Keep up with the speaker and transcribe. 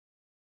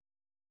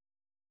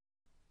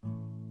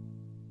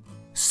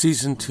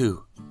Season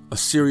 2, a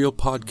serial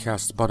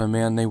podcast about a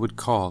man they would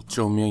call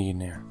Joe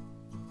Millionaire,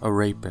 a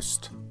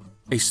rapist.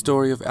 A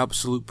story of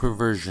absolute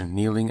perversion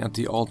kneeling at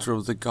the altar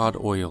of the god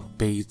oil,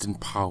 bathed in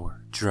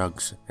power,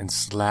 drugs, and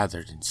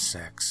slathered in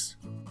sex.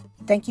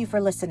 Thank you for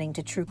listening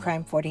to True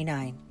Crime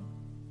 49.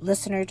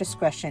 Listener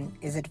discretion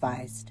is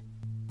advised.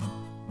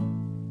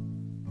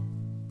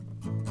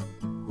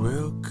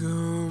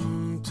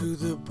 Welcome to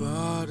the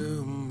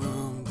bottom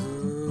of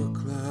the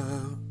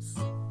clouds.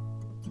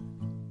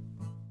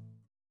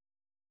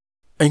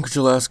 Anchorage,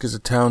 Alaska is a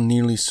town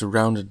nearly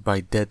surrounded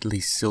by deadly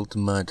silt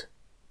mud.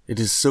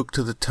 It is soaked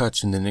to the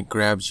touch and then it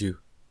grabs you.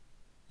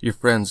 Your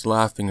friends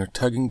laughing or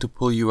tugging to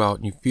pull you out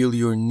and you feel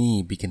your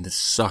knee begin to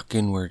suck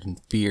inward and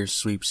fear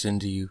sweeps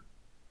into you.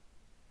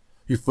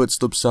 Your foot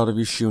slips out of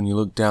your shoe and you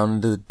look down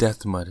into the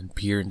death mud and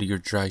peer into your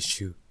dry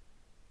shoe.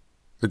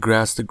 The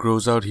grass that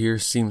grows out here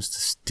seems to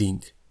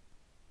stink.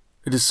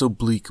 It is so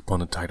bleak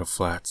upon the tidal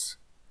flats.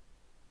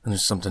 And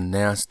there's something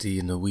nasty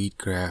in the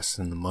wheatgrass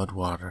and the mud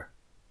water.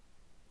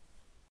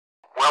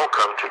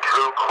 Welcome to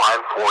True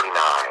Crime 49.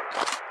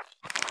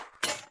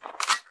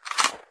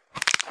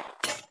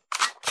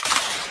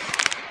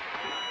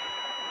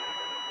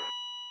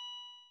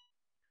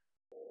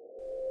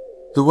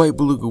 The white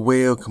beluga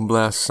whale can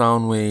blast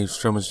sound waves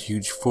from its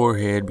huge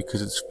forehead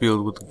because it's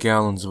filled with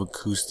gallons of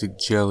acoustic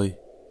jelly.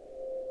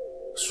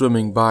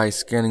 Swimming by,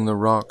 scanning the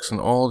rocks and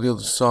all the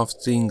other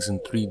soft things in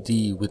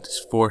 3D with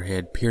his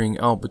forehead peering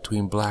out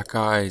between black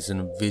eyes and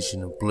a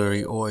vision of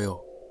blurry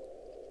oil.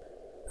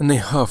 And they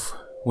huff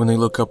when they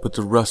look up at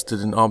the rusted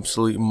and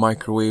obsolete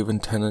microwave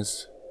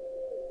antennas.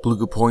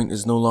 Beluga Point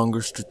is no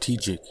longer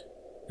strategic.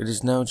 It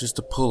is now just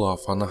a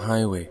pull-off on the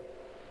highway.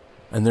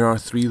 And there are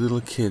 3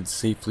 little kids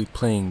safely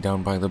playing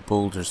down by the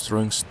boulders,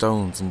 throwing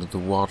stones into the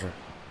water.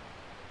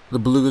 The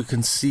beluga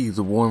can see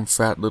the warm,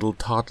 fat little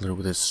toddler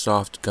with his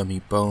soft, gummy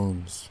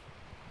bones.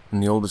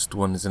 And the oldest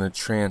one is in a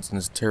trance and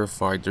is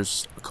terrified.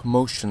 There's a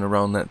commotion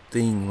around that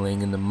thing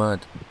laying in the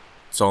mud.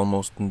 It's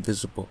almost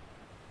invisible.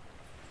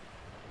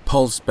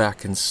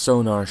 Pulseback and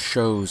sonar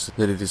shows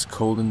that it is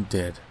cold and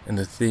dead, and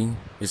the thing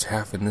is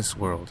half in this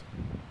world,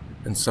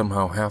 and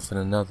somehow half in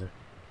another.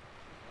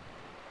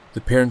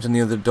 The parent and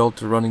the other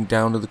adult are running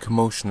down to the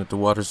commotion at the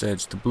water's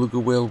edge. The beluga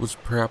whale was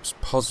perhaps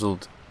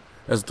puzzled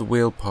as the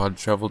whale pod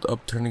traveled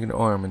up, turning an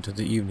arm into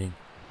the evening.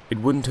 It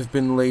wouldn't have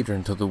been later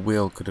until the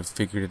whale could have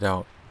figured it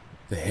out.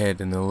 The head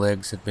and the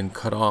legs had been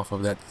cut off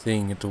of that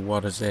thing at the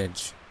water's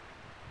edge.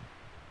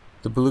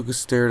 The beluga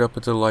stared up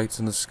at the lights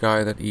in the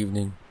sky that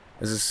evening.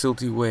 As a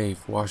silty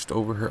wave washed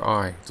over her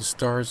eye, the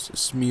stars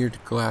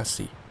smeared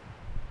glassy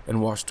and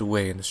washed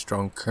away in the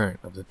strong current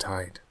of the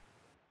tide.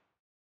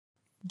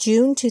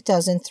 June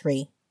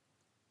 2003.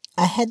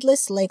 A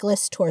headless,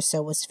 legless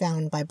torso was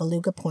found by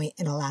Beluga Point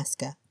in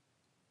Alaska.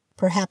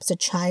 Perhaps a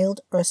child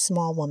or a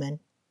small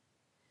woman.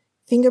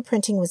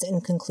 Fingerprinting was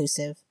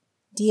inconclusive.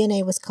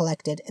 DNA was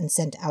collected and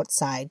sent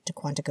outside to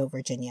Quantico,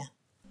 Virginia.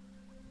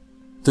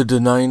 The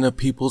Dena'ina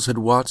peoples had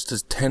watched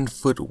as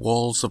 10-foot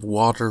walls of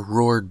water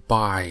roared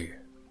by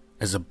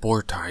as a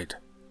boar tide.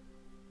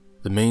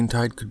 The main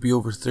tide could be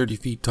over 30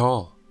 feet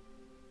tall,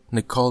 and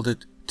they called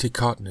it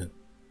Tikotnu,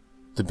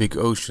 the big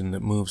ocean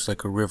that moves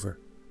like a river.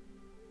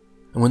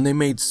 And when they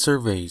made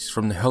surveys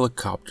from the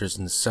helicopters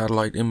and the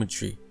satellite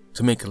imagery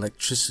to make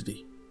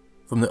electricity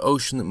from the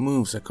ocean that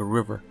moves like a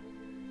river,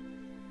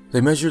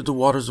 they measured the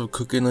waters of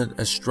Cook Inlet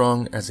as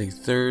strong as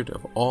 1/3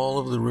 of all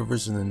of the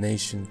rivers in the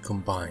nation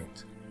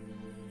combined.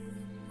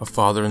 A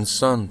father and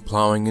son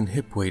plowing in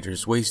hip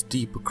waders waist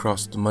deep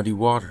across the muddy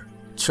water,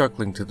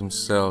 chuckling to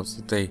themselves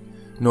that they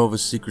know of a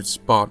secret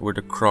spot where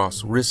to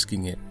cross,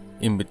 risking it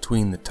in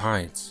between the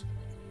tides.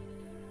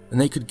 And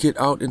they could get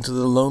out into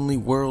the lonely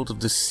world of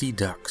the sea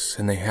ducks,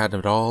 and they had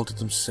it all to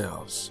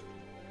themselves.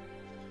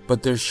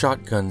 But their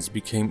shotguns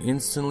became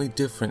instantly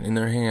different in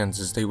their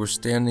hands as they were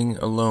standing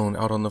alone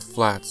out on the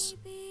flats,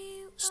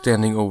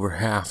 standing over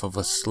half of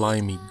a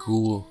slimy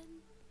ghoul.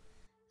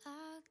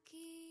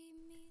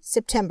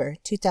 September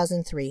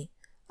 2003.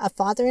 A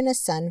father and a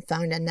son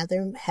found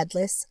another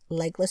headless,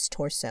 legless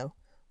torso,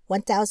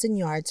 1,000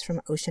 yards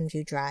from Ocean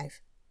View Drive.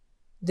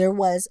 There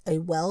was a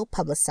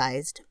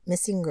well-publicized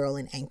missing girl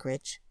in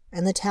Anchorage,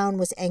 and the town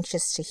was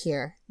anxious to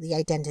hear the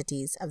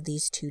identities of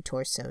these 2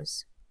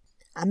 torsos.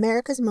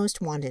 America's Most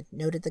Wanted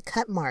noted the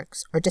cut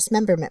marks or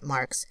dismemberment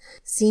marks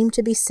seemed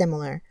to be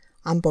similar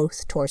on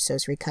both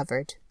torsos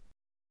recovered.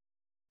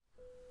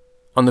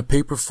 On the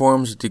paper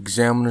forms at the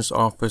examiner's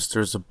office,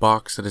 there is a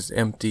box that is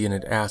empty and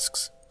it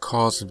asks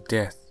cause of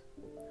death.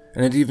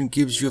 And it even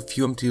gives you a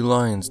few empty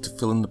lines to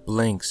fill in the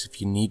blanks if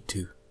you need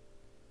to.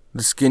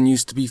 The skin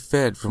used to be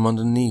fed from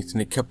underneath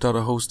and it kept out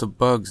a host of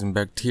bugs and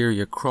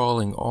bacteria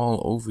crawling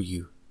all over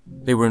you.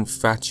 They were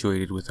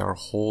infatuated with our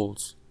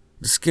holes.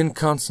 The skin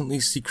constantly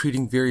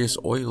secreting various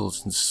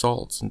oils and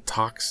salts and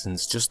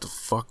toxins just to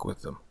fuck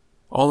with them.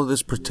 All of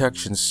this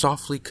protection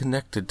softly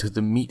connected to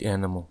the meat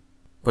animal.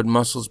 But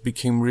muscles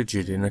became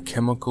rigid in a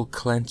chemical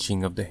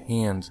clenching of the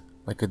hand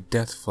like a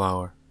death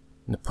flower,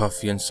 and the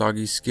puffy and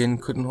soggy skin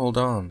couldn't hold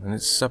on, and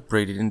it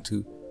separated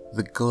into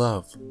the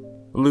glove,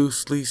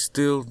 loosely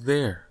still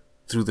there.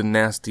 Through the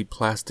nasty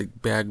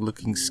plastic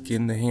bag-looking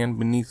skin, the hand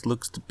beneath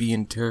looks to be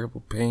in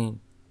terrible pain.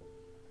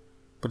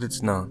 But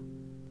it's not,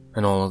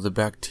 and all of the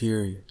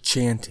bacteria,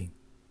 chanting,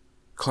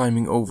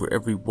 climbing over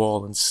every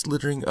wall and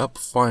slithering up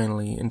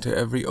finally into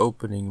every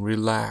opening,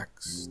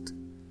 relaxed,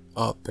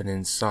 up and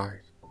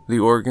inside. The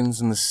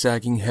organs in the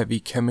sagging heavy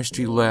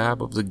chemistry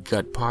lab of the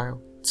gut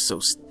pile, it's so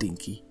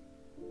stinky.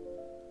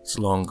 It's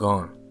long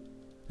gone.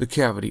 The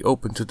cavity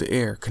open to the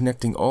air,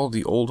 connecting all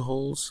the old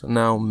holes,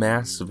 now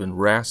massive and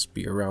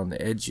raspy around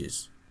the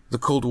edges. The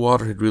cold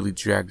water had really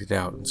dragged it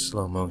out in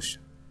slow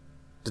motion.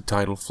 The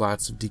tidal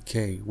flats of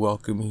decay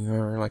welcoming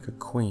her like a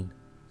queen,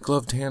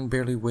 gloved hand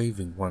barely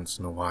waving once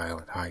in a while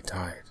at high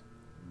tide.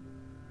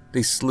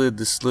 They slid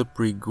the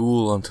slippery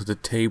ghoul onto the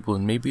table,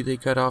 and maybe they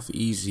got off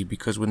easy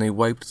because when they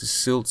wiped the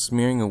silt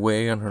smearing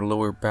away on her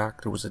lower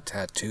back, there was a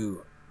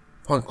tattoo.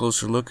 Upon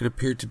closer look, it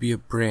appeared to be a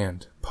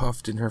brand,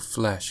 puffed in her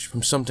flesh,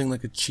 from something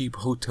like a cheap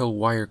hotel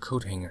wire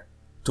coat hanger.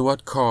 To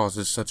what cause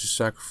is such a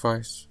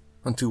sacrifice?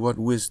 Unto what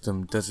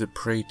wisdom does it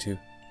pray to?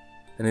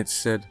 And it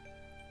said,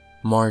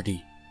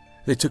 Marty.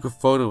 They took a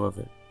photo of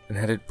it, and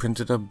had it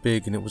printed up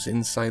big, and it was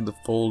inside the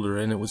folder,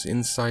 and it was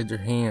inside their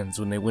hands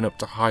when they went up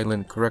to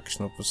Highland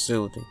Correctional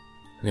Facility.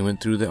 And they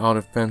went through the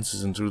outer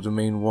fences and through the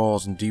main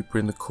walls and deeper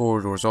in the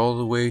corridors, all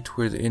the way to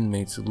where the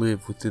inmates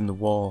live within the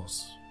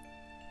walls.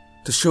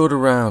 To show it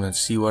around and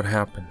see what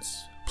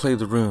happens, play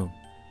the room,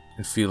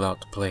 and feel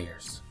out the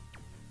players.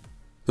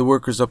 The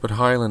workers up at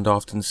Highland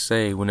often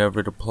say, whenever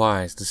it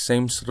applies, the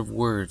same set of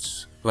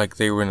words, like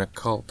they were in a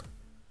cult.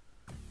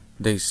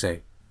 They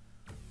say,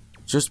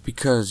 just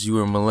because you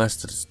were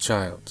molested as a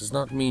child does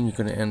not mean you're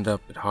going to end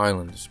up at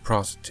Highland as a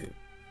prostitute.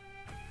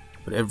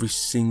 But every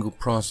single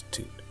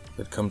prostitute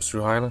that comes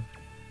through Highland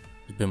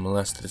has been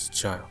molested as a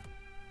child.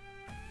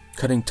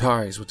 Cutting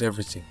ties with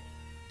everything,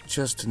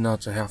 just not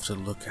to have to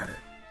look at it.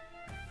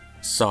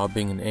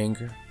 Sobbing in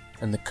anger,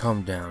 and the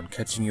come down,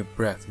 catching your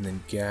breath and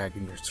then gag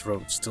in your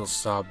throat, still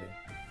sobbing.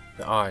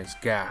 The eyes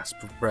gasp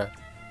for breath,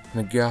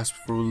 and a gasp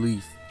for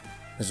relief,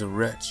 as a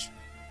wretch.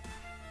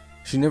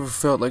 She never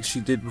felt like she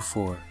did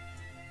before,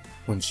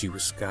 when she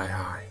was sky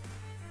high,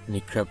 and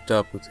he crept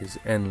up with his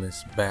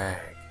endless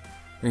bag,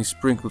 and he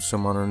sprinkled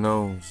some on her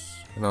nose,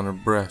 and on her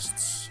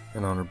breasts,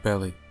 and on her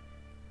belly,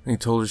 and he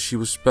told her she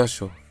was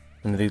special,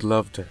 and that he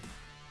loved her.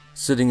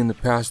 Sitting in the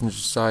passenger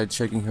side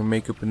checking her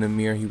makeup in the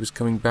mirror, he was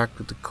coming back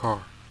to the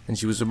car, and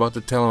she was about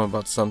to tell him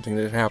about something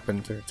that had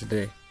happened to her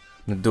today.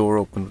 And the door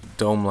opened with the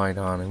dome light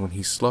on, and when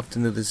he sloughed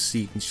into the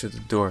seat and shut the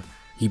door,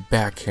 he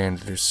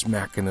backhanded her,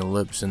 smacking the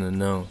lips and the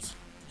nose.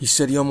 He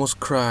said he almost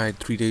cried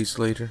 3 days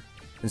later,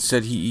 and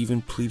said he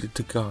even pleaded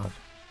to God.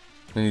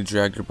 Then he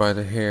dragged her by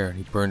the hair, and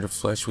he burned her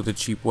flesh with a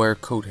cheap wire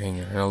coat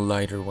hanger and a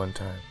lighter one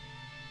time.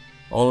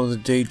 All of the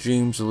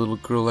daydreams a little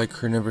girl like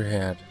her never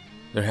had.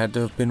 There had to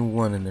have been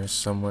one in there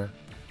somewhere.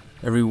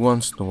 Every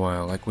once in a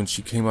while, like when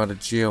she came out of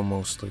jail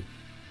mostly,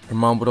 her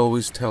mom would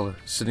always tell her,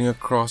 sitting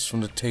across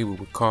from the table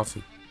with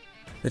coffee,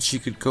 that she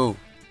could go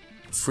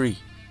free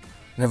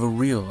and have a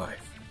real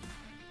life.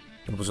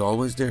 It was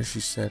always there, she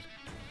said,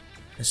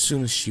 as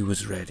soon as she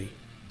was ready.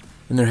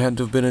 And there had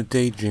to have been a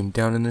daydream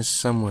down in there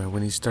somewhere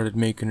when he started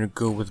making her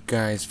go with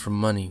guys for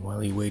money while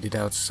he waited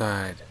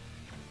outside.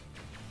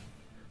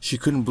 She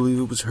couldn't believe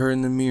it was her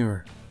in the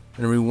mirror,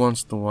 and every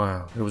once in a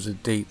while there was a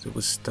date that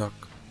was stuck.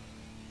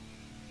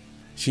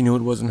 She knew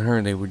it wasn't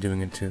her they were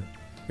doing it to.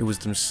 It was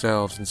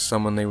themselves and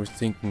someone they were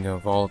thinking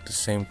of all at the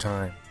same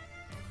time.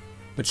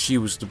 But she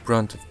was the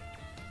brunt of it,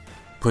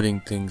 putting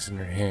things in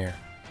her hair,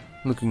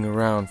 looking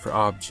around for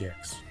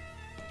objects,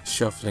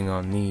 shuffling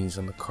on knees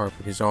on the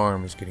carpet. His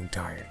arm is getting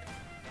tired.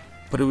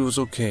 But it was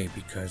okay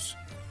because,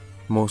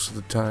 most of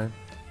the time,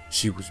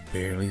 she was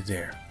barely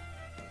there.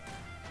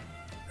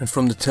 And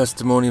from the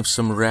testimony of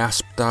some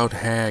rasped-out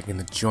hag in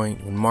the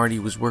joint when Marty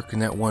was working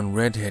that one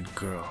redhead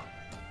girl,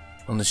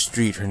 on the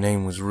street her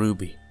name was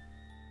Ruby.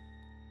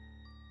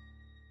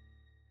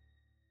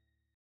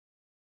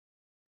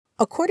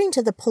 According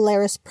to the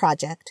Polaris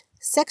Project,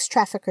 sex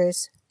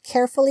traffickers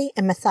carefully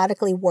and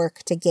methodically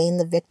work to gain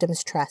the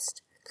victim's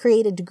trust,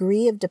 create a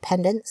degree of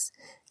dependence,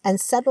 and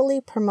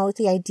subtly promote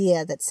the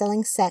idea that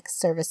selling sex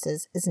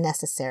services is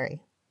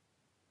necessary.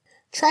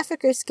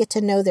 Traffickers get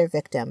to know their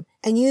victim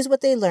and use what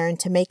they learn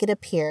to make it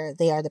appear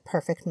they are the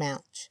perfect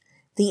match,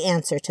 the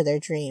answer to their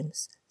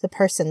dreams, the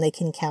person they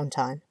can count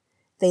on.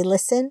 They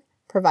listen,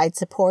 provide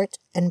support,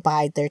 and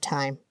bide their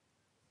time.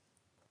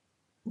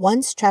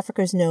 Once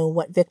traffickers know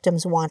what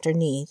victims want or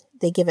need,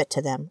 they give it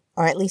to them,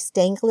 or at least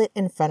dangle it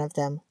in front of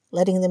them,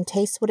 letting them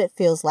taste what it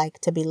feels like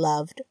to be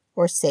loved,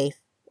 or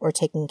safe, or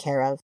taken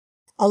care of.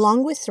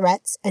 Along with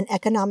threats and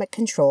economic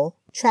control,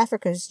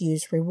 traffickers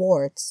use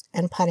rewards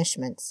and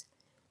punishments,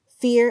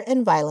 fear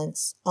and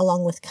violence,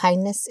 along with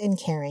kindness and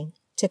caring,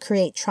 to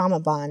create trauma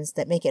bonds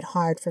that make it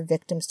hard for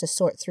victims to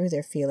sort through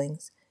their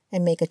feelings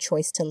and make a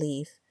choice to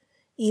leave,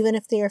 even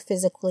if they are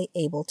physically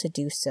able to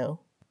do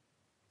so.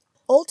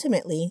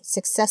 Ultimately,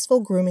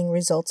 successful grooming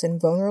results in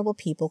vulnerable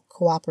people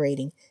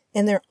cooperating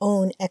in their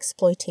own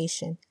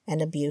exploitation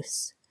and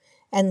abuse,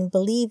 and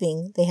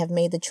believing they have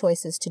made the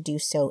choices to do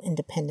so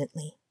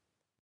independently.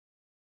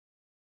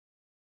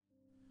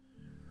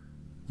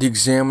 The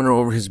examiner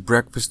over his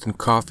breakfast and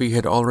coffee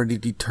had already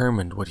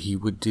determined what he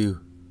would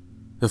do.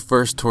 The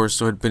first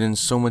torso had been in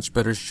so much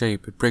better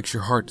shape, it breaks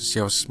your heart to see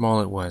how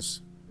small it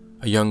was.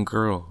 A young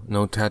girl,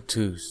 no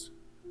tattoos.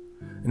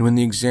 And when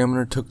the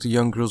examiner took the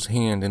young girl's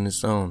hand in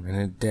his own and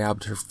had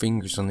dabbed her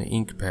fingers on the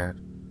ink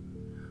pad,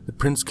 the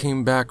prints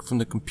came back from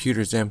the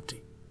computers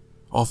empty,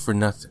 all for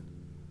nothing.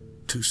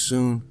 Too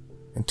soon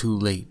and too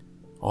late,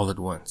 all at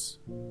once.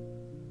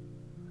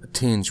 A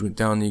tinge went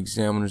down the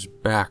examiner's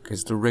back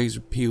as the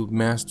razor peeled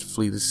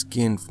masterfully the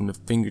skin from the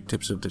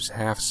fingertips of this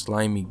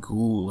half-slimy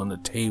ghoul on the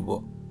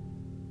table.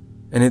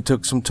 And it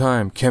took some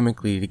time,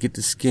 chemically, to get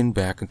the skin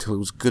back until it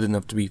was good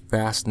enough to be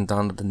fastened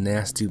onto the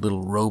nasty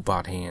little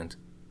robot hand.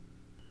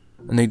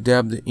 And they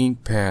dabbed the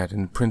ink pad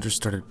and the printer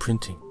started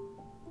printing.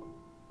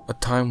 A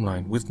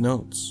timeline with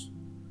notes,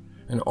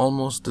 and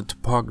almost the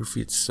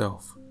topography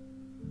itself,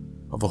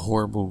 of a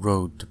horrible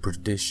road to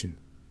perdition.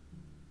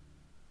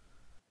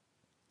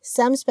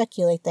 Some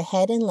speculate the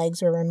head and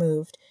legs were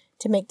removed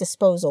to make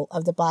disposal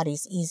of the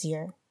bodies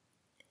easier.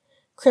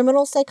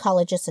 Criminal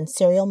psychologist and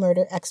serial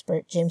murder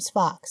expert James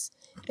Fox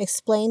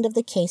explained of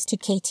the case to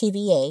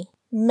KTVA,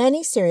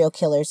 many serial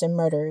killers and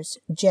murderers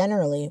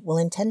generally will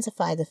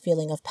intensify the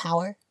feeling of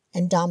power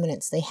and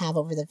dominance they have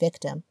over the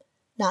victim,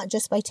 not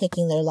just by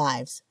taking their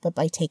lives, but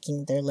by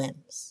taking their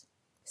limbs.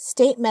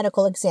 State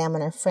medical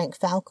examiner Frank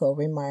Falco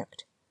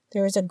remarked,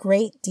 "There is a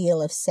great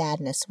deal of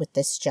sadness with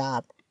this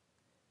job.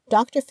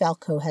 Dr.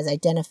 Falco has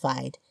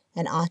identified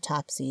and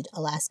autopsied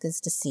Alaska's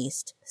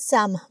deceased,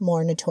 some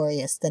more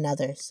notorious than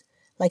others,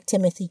 like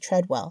Timothy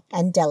Treadwell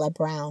and Della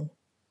Brown.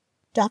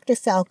 Dr.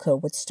 Falco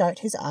would start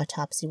his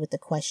autopsy with the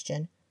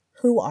question,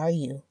 'Who are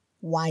you?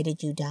 Why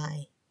did you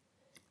die?'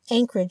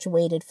 Anchorage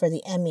waited for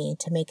the ME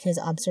to make his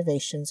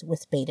observations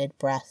with bated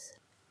breath."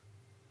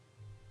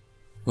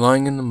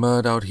 Lying in the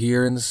mud out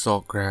here in the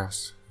salt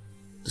grass,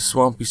 the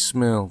swampy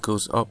smell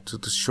goes up to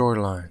the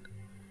shoreline,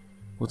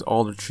 with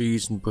alder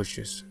trees and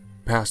bushes,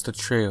 past a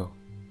trail,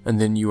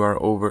 and then you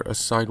are over a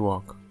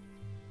sidewalk.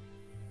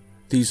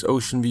 These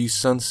ocean view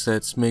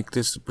sunsets make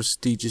this a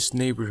prestigious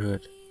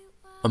neighborhood.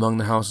 Among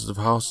the houses of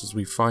houses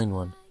we find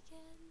one.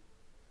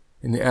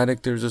 In the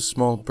attic there is a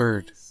small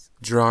bird,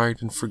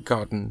 dried and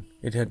forgotten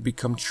it had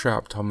become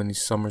trapped how many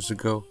summers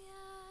ago.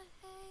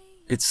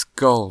 Its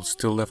skull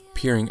still left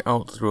peering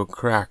out through a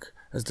crack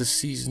as the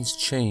seasons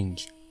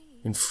change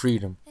in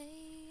freedom.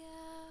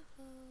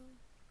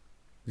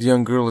 The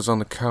young girl is on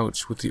the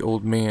couch with the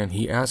old man.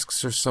 He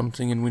asks her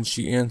something, and when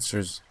she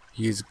answers,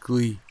 he is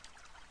glee.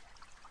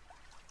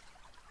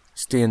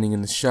 Standing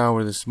in the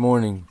shower this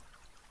morning,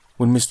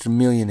 when Mr.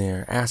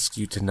 Millionaire asks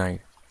you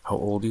tonight how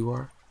old you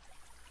are,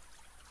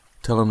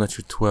 tell him that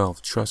you're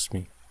 12. Trust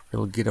me,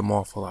 it'll get him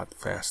off a lot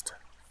faster.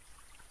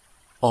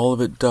 All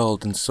of it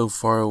dulled and so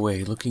far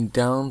away, looking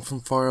down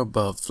from far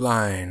above,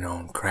 flying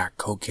on crack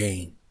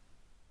cocaine.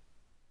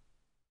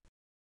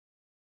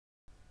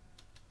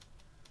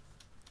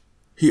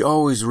 He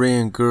always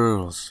ran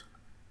girls,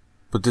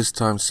 but this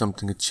time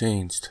something had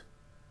changed.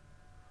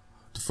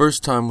 The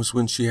first time was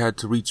when she had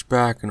to reach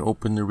back and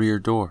open the rear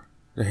door.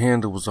 The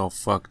handle was all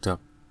fucked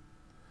up.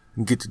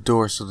 And get the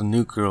door so the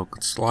new girl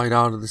could slide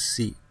out of the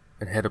seat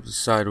and head up the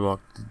sidewalk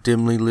to the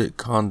dimly lit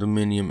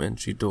condominium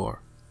entry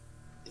door.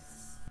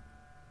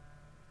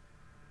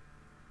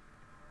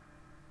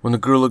 When the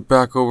girl looked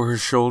back over her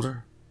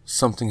shoulder,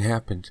 something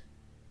happened.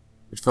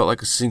 It felt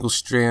like a single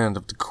strand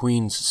of the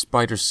queen's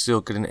spider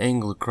silk at an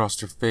angle across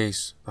her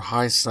face, the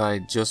high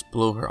side just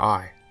below her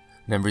eye,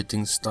 and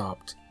everything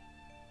stopped.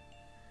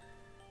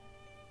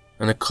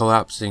 And a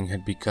collapsing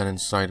had begun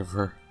inside of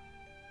her.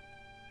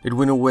 It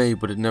went away,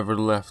 but it never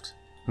left,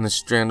 and the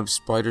strand of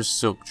spider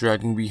silk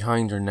dragging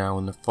behind her now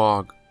in the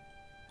fog.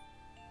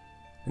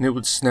 And it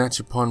would snatch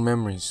upon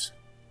memories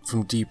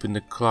from deep in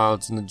the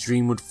clouds, and the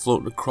dream would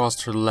float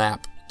across her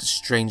lap at the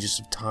strangest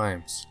of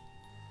times,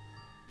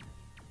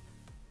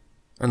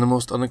 and the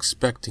most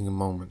unexpected of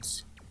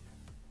moments.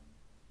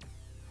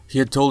 He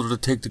had told her to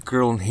take the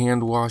girl and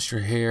hand wash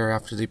her hair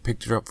after they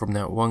picked her up from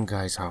that one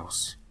guy's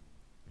house.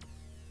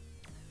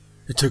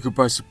 It took her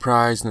by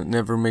surprise, and it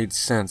never made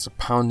sense, a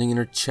pounding in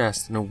her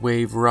chest and a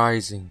wave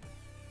rising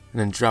and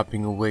then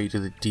dropping away to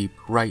the deep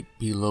right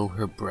below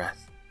her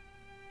breath.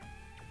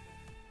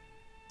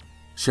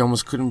 She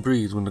almost couldn't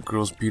breathe when the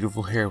girl's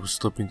beautiful hair was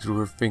slipping through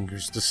her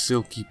fingers, the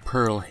silky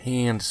pearl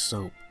hand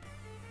soap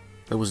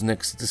that was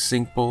next to the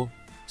sink bowl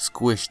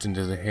squished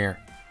into the hair,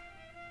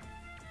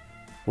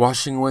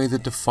 washing away the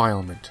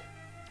defilement,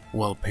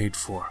 well paid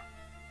for.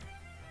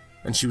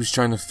 And she was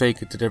trying to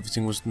fake it that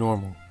everything was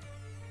normal,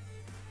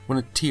 when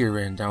a tear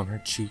ran down her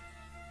cheek,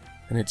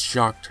 and it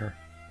shocked her,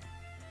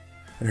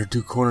 and her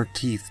two corner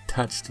teeth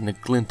touched in a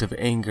glint of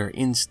anger,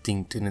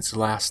 instinct in its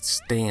last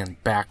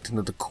stand backed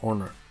into the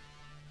corner,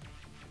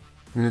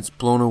 and it's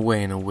blown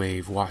away in a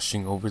wave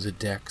washing over the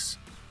decks.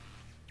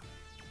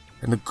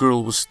 And the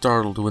girl was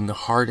startled when the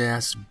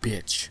hard-ass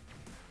bitch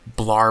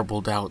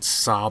blarbled out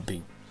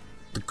sobbing,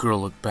 The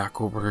girl looked back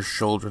over her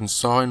shoulder and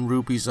saw in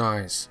Ruby's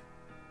eyes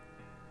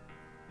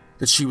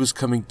that she was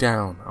coming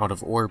down out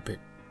of orbit,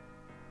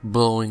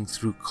 blowing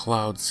through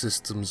cloud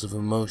systems of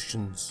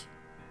emotions,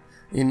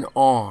 in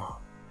awe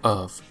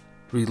of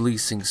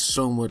releasing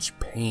so much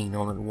pain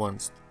all at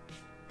once,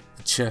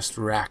 the chest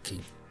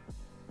racking.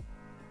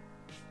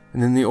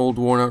 And then the old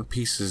worn-out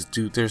pieces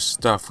do their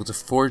stuff with the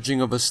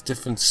forging of a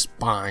stiffened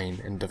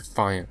spine and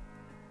defiant.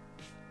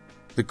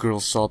 The girl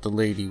saw the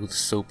lady with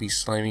soapy,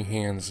 slimy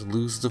hands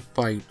lose the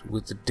fight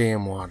with the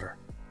dam water,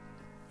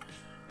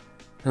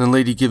 and the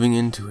lady giving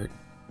into it,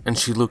 and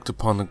she looked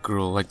upon the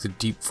girl like the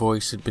deep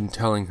voice had been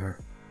telling her,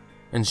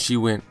 and she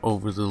went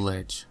over the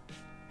ledge,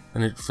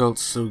 and it felt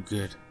so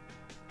good,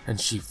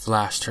 and she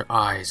flashed her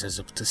eyes as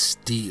if to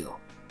steel.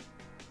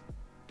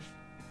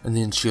 And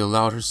then she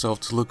allowed herself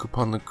to look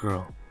upon the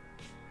girl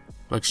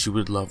like she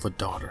would love a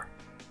daughter.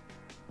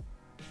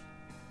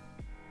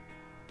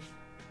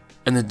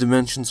 And the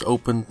dimensions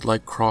opened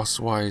like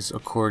crosswise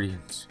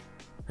accordions,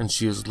 and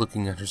she is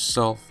looking at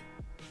herself,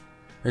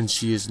 and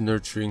she is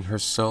nurturing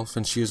herself,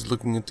 and she is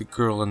looking at the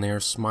girl, and they are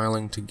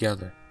smiling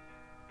together.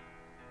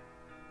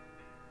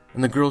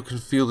 And the girl can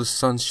feel the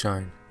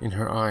sunshine in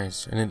her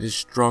eyes, and it is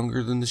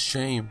stronger than the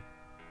shame.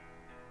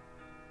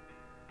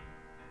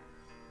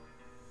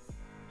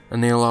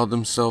 And they allowed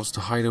themselves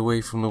to hide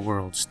away from the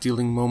world,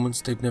 stealing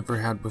moments they've never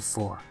had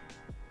before.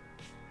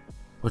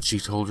 But she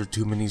told her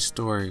too many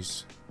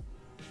stories,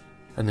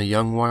 and the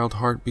young wild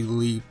heart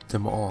believed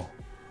them all.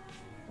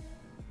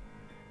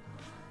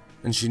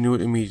 And she knew it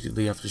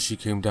immediately after she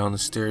came down the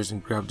stairs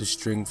and grabbed a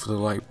string for the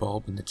light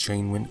bulb, and the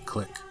chain went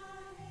click.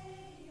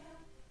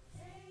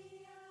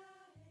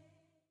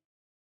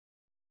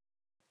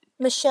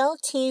 Michelle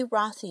T.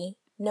 Rothy,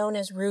 known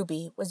as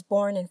Ruby, was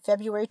born on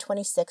February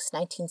 26,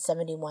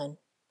 1971.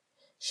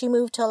 She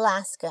moved to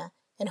Alaska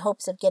in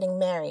hopes of getting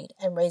married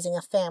and raising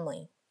a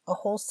family, a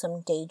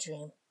wholesome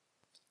daydream.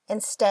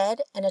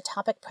 Instead, an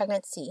ectopic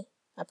pregnancy,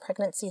 a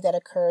pregnancy that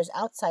occurs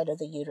outside of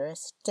the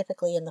uterus,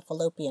 typically in the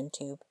fallopian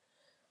tube,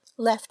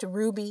 left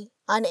Ruby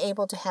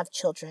unable to have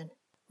children.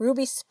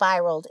 Ruby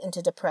spiraled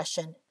into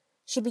depression.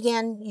 She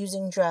began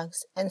using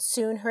drugs, and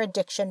soon her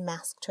addiction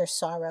masked her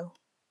sorrow.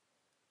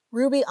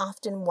 Ruby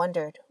often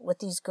wondered, with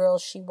these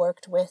girls she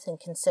worked with and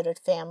considered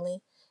family,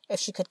 if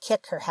she could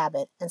kick her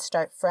habit and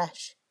start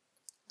fresh.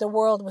 The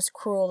world was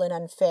cruel and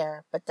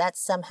unfair, but that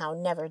somehow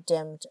never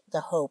dimmed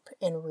the hope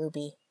in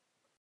Ruby.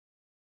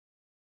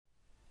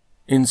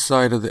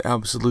 Inside of the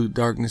absolute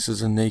darkness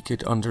is a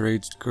naked,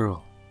 underage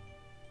girl,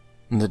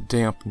 and the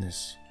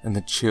dampness and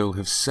the chill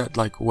have set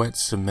like wet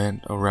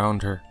cement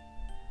around her,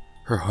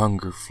 her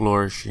hunger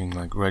flourishing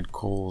like red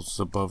coals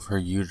above her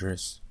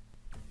uterus.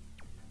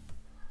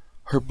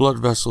 Her blood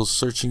vessels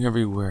searching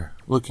everywhere,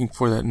 looking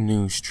for that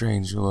new,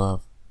 strange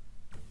love.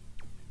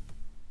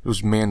 It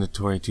was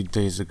mandatory 2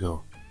 days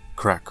ago,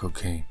 crack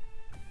cocaine.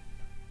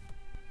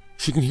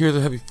 She can hear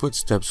the heavy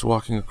footsteps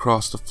walking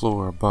across the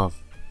floor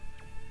above,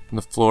 and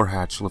the floor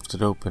hatch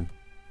lifted open,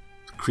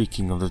 the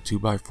creaking of the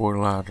 2x4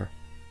 ladder,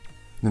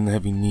 and then the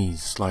heavy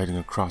knees sliding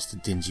across the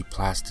dingy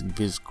plastic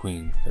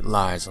visqueen that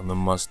lies on the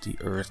musty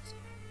earth.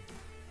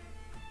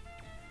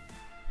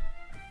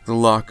 The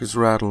lock is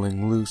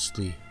rattling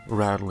loosely,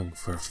 rattling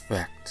for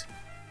effect,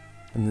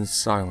 and then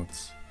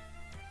silence,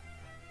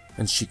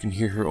 and she can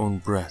hear her own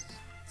breath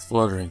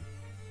fluttering,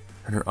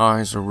 and her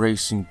eyes are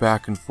racing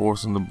back and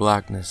forth in the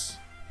blackness.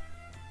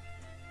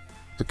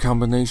 The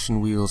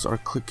combination wheels are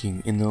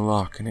clicking in the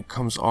lock, and it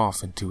comes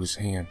off into his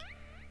hand,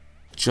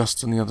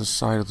 just on the other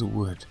side of the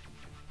wood,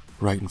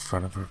 right in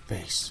front of her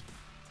face.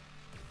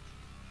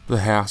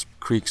 The hasp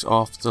creaks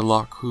off the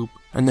lock hoop,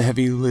 and the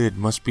heavy lid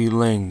must be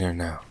laying there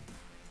now,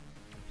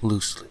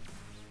 loosely.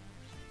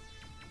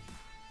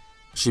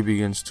 She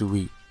begins to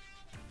weep,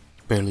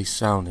 barely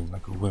sounding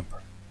like a whimper.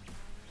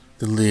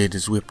 The lid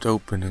is whipped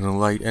open and the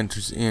light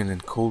enters in,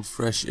 and cold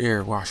fresh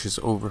air washes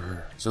over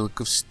her as a lick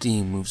of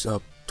steam moves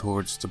up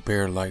towards the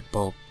bare light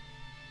bulb.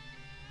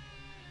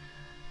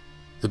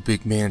 The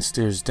big man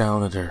stares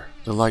down at her,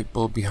 the light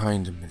bulb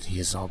behind him, and he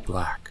is all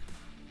black.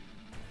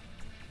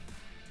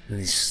 And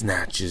he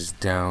snatches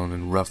down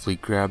and roughly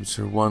grabs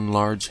her one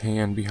large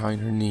hand behind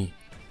her knee,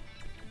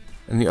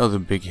 and the other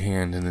big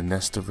hand in the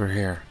nest of her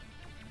hair,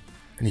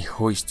 and he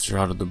hoists her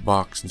out of the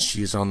box, and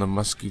she is on the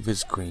musky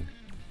visqueen.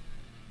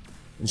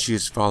 And she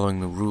is following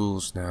the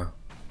rules now.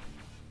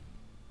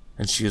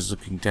 And she is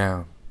looking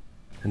down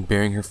and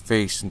burying her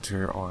face into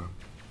her arm.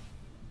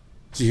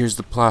 She hears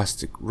the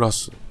plastic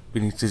rustle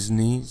beneath his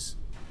knees,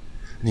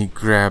 and he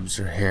grabs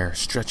her hair,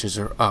 stretches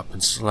her up,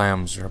 and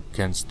slams her up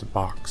against the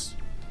box,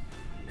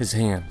 his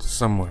hand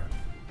somewhere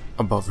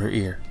above her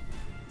ear.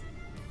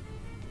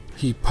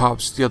 He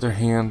pops the other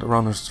hand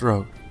around her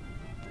throat.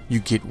 You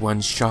get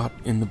one shot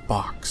in the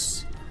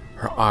box.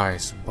 Her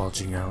eyes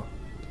bulging out,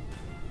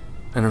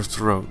 and her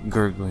throat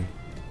gurgling,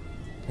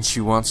 and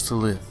she wants to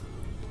live,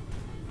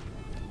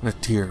 and a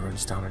tear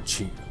runs down her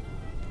cheek.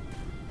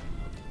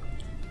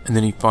 And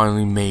then he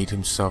finally made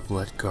himself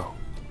let go.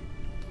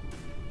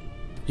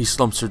 He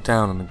slumps her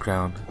down on the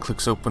ground and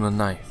clicks open a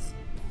knife.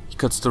 He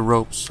cuts the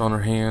ropes on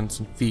her hands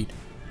and feet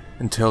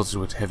and tells her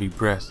with heavy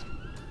breath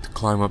to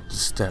climb up the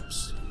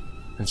steps,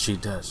 and she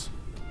does.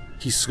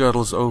 He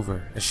scuttles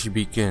over as she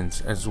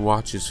begins and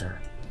watches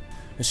her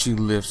as she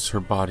lifts her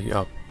body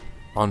up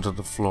onto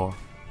the floor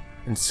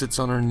and sits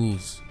on her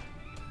knees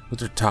with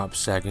her top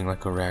sagging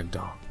like a rag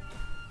doll.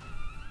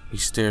 He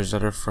stares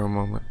at her for a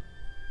moment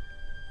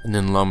and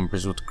then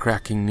lumbers with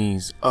cracking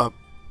knees up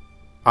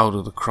out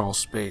of the crawl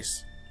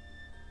space.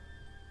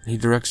 He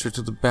directs her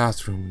to the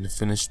bathroom in the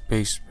finished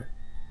basement.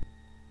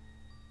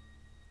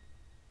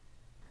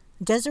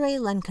 Desiree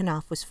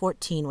Lenkonoff was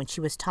 14 when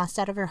she was tossed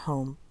out of her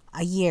home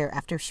a year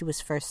after she was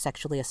first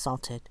sexually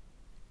assaulted.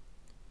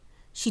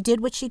 She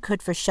did what she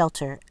could for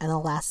shelter in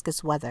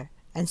Alaska's weather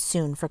and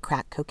soon for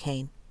crack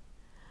cocaine.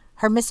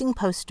 Her missing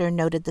poster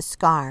noted the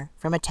scar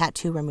from a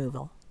tattoo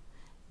removal.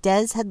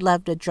 Des had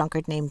loved a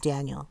drunkard named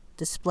Daniel,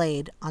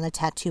 displayed on a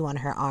tattoo on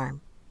her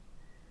arm.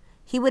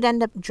 He would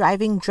end up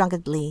driving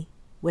drunkenly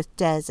with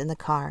Des in the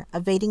car,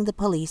 evading the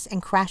police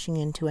and crashing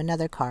into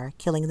another car,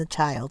 killing the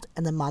child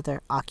and the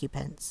mother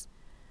occupants.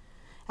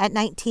 At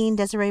 19,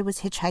 Desiree was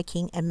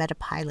hitchhiking and met a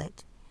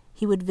pilot.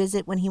 He would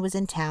visit when he was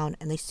in town,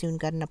 and they soon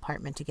got an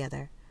apartment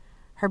together.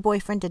 Her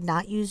boyfriend did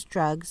not use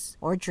drugs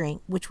or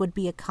drink, which would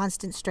be a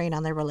constant strain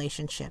on their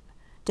relationship.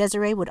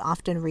 Desiree would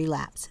often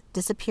relapse,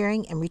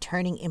 disappearing and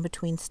returning in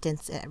between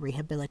stints at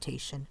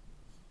rehabilitation.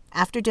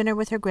 After dinner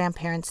with her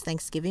grandparents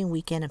Thanksgiving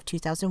weekend of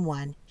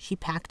 2001, she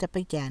packed up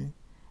again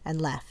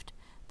and left.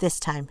 This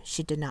time,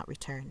 she did not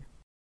return.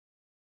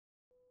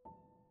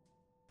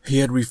 He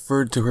had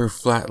referred to her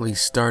flatly,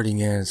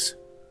 starting as,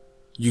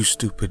 "You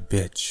stupid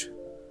bitch,"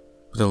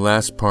 but the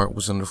last part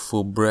was under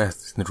full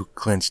breath and through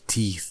clenched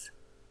teeth.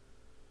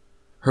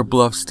 Her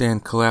bluff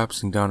stand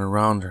collapsing down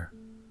around her,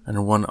 and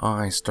her one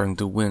eye starting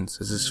to wince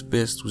as his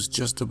fist was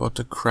just about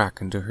to crack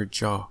into her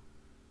jaw.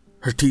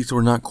 Her teeth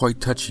were not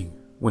quite touching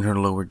when her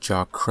lower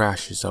jaw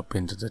crashes up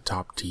into the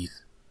top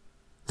teeth.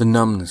 The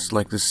numbness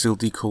like the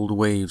silty cold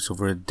waves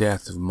over a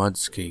death of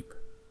mudscape.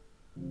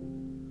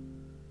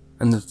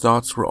 And the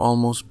thoughts were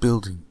almost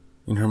building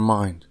in her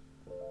mind,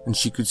 and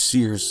she could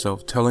see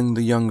herself telling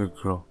the younger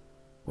girl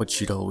what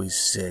she'd always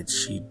said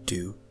she'd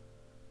do.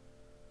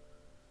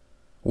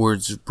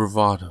 Words of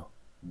bravado,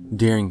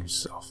 daring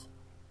herself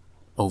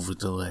over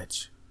the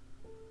ledge.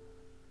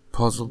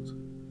 Puzzled,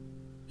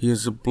 he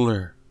is a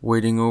blur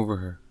waiting over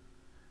her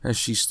as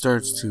she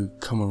starts to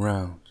come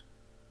around.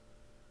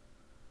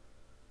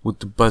 With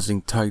the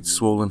buzzing tight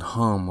swollen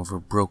hum of her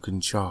broken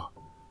jaw,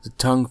 the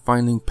tongue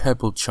finding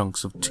pebble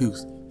chunks of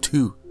tooth,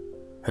 too,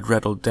 had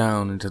rattled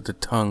down into the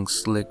tongue's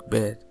slick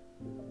bed.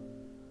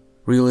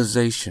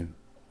 Realization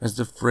as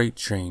the freight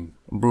train,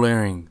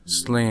 blaring,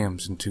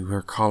 slams into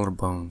her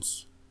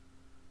collarbones.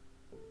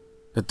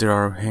 That there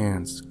are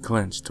hands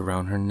clenched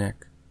around her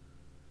neck,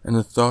 and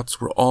the thoughts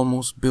were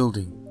almost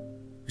building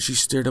as she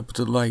stared up at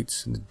the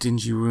lights in the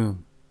dingy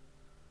room.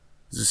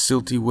 As a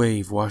silty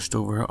wave washed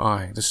over her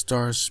eye, the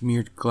stars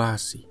smeared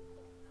glassy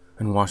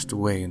and washed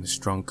away in the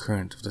strong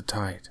current of the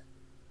tide.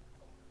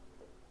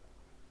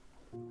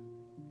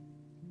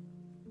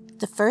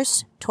 The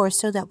first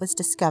torso that was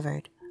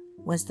discovered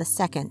was the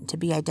second to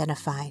be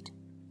identified.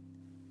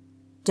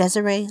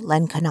 Desiree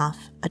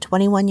Lenkonoff, a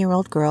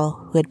 21-year-old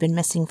girl who had been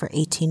missing for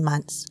 18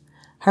 months.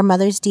 Her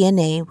mother's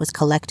DNA was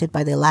collected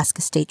by the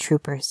Alaska State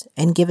Troopers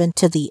and given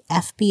to the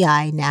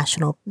FBI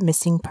National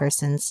Missing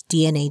Persons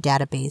DNA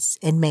Database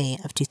in May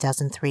of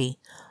 2003,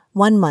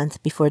 1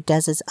 month before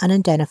Des's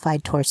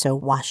unidentified torso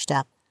washed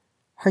up.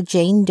 Her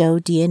Jane Doe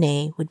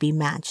DNA would be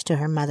matched to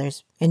her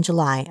mother's in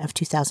July of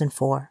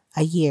 2004,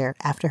 a year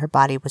after her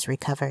body was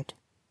recovered.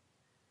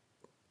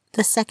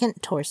 The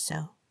second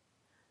torso.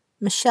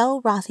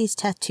 Michelle Rothy's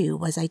tattoo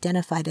was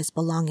identified as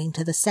belonging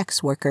to the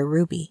sex worker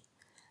Ruby.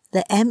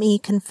 The ME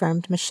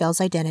confirmed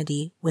Michelle's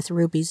identity with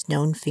Ruby's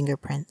known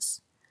fingerprints.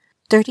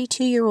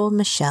 32-year-old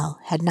Michelle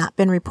had not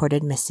been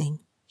reported missing.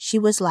 She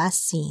was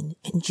last seen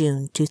in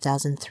June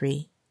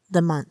 2003,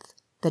 the month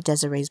that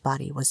Desiree's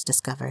body was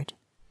discovered.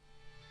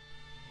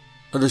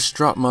 A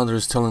distraught mother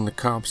is telling the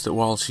cops that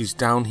while she's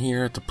down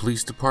here at the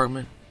police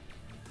department,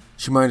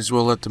 she might as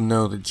well let them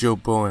know that Joe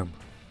Boehm,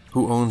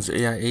 who owns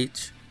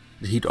AIH,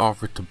 that he'd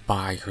offered to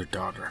buy her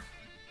daughter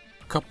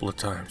a couple of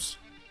times.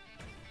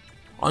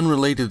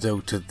 Unrelated though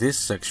to this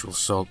sexual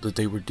assault that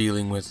they were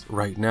dealing with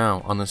right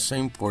now on the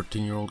same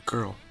 14-year-old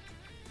girl.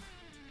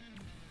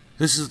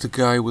 This is the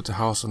guy with the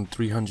house on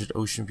 300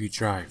 Ocean View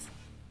Drive.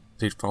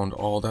 They'd found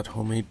all that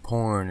homemade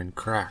porn and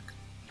crack.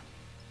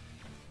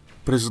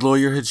 But his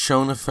lawyer had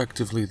shown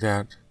effectively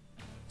that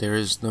there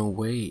is no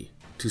way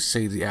to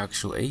say the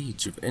actual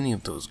age of any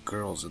of those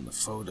girls in the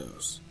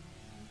photos.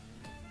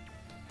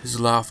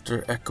 His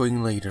laughter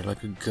echoing later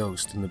like a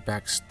ghost in the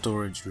back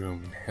storage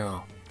room in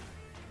hell.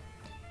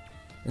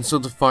 And so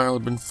the file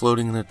had been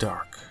floating in the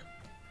dark.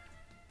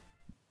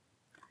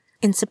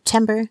 In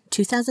September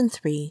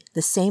 2003,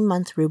 the same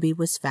month Ruby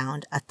was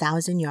found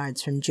 1,000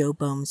 yards from Joe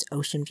Boehm's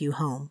Ocean View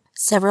home,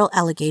 several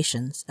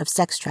allegations of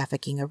sex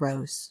trafficking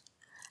arose.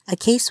 A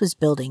case was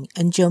building,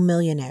 and Joe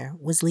Millionaire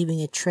was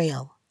leaving a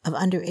trail of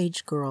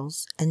underage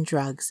girls and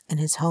drugs in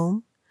his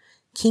home,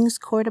 Kings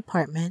Court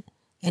apartment,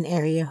 and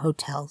area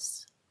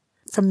hotels.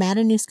 From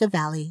Matanuska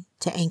Valley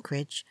to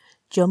Anchorage,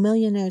 Joe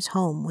Millionaire's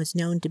home was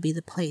known to be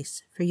the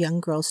place for young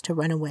girls to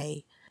run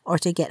away or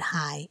to get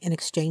high in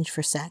exchange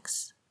for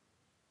sex.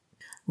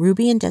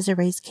 Ruby and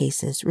Desiree's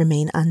cases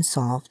remain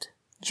unsolved.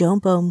 Joe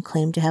Bohm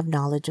claimed to have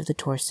knowledge of the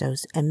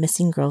torsos and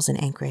missing girls in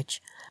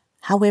Anchorage.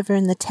 However,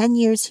 in the 10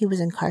 years he was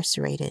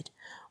incarcerated,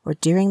 or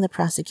during the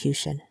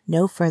prosecution,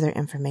 no further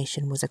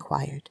information was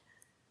acquired.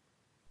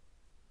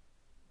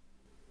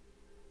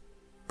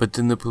 But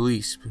then the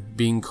police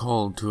being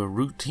called to a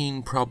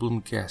routine problem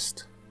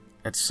guest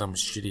at some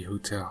shitty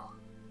hotel.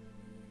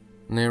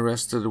 And they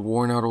arrested a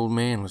worn-out old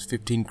man with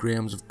 15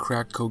 grams of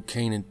crack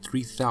cocaine and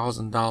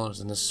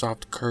 $3,000 in a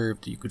soft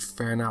curve that you could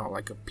fan out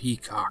like a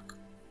peacock.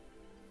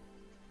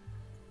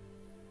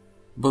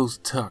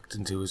 Both tucked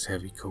into his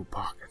heavy coat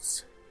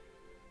pockets.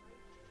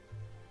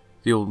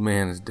 The old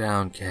man is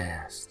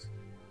downcast,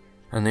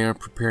 and they are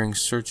preparing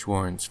search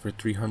warrants for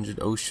 300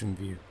 Ocean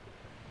View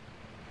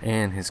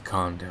and his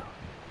condo.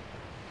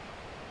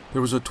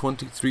 There was a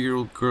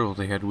 23-year-old girl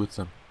they had with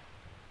them,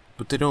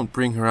 but they don't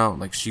bring her out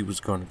like she was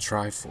going to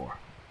try for.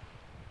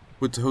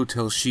 With the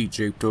hotel sheet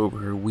draped over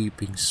her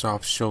weeping,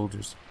 soft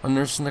shoulders, a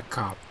nurse and a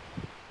cop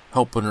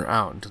helping her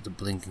out into the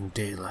blinking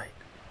daylight.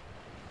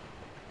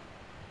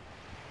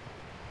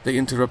 They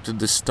interrupted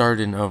the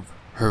starting of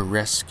her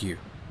rescue,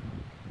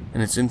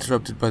 and it's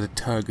interrupted by the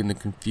tug and the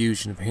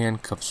confusion of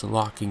handcuffs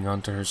locking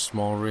onto her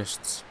small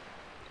wrists.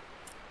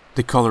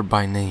 They call her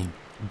by name,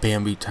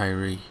 Bambi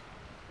Tyree.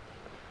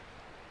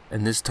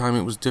 And this time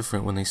it was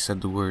different when they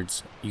said the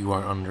words, "You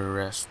are under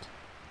arrest,"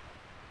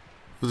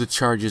 for the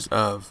charges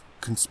of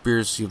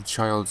conspiracy of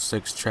child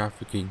sex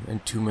trafficking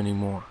and too many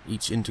more,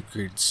 each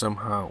integrated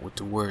somehow with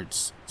the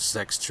words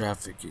sex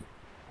trafficking.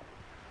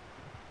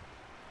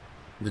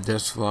 The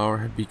death flower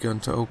had begun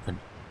to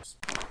open.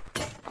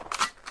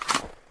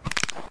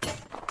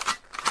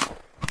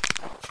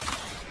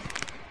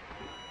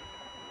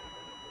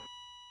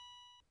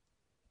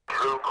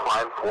 True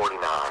Crime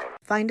 49.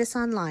 Find us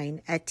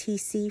online at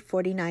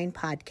TC49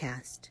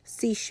 Podcast.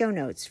 See show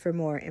notes for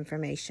more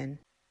information.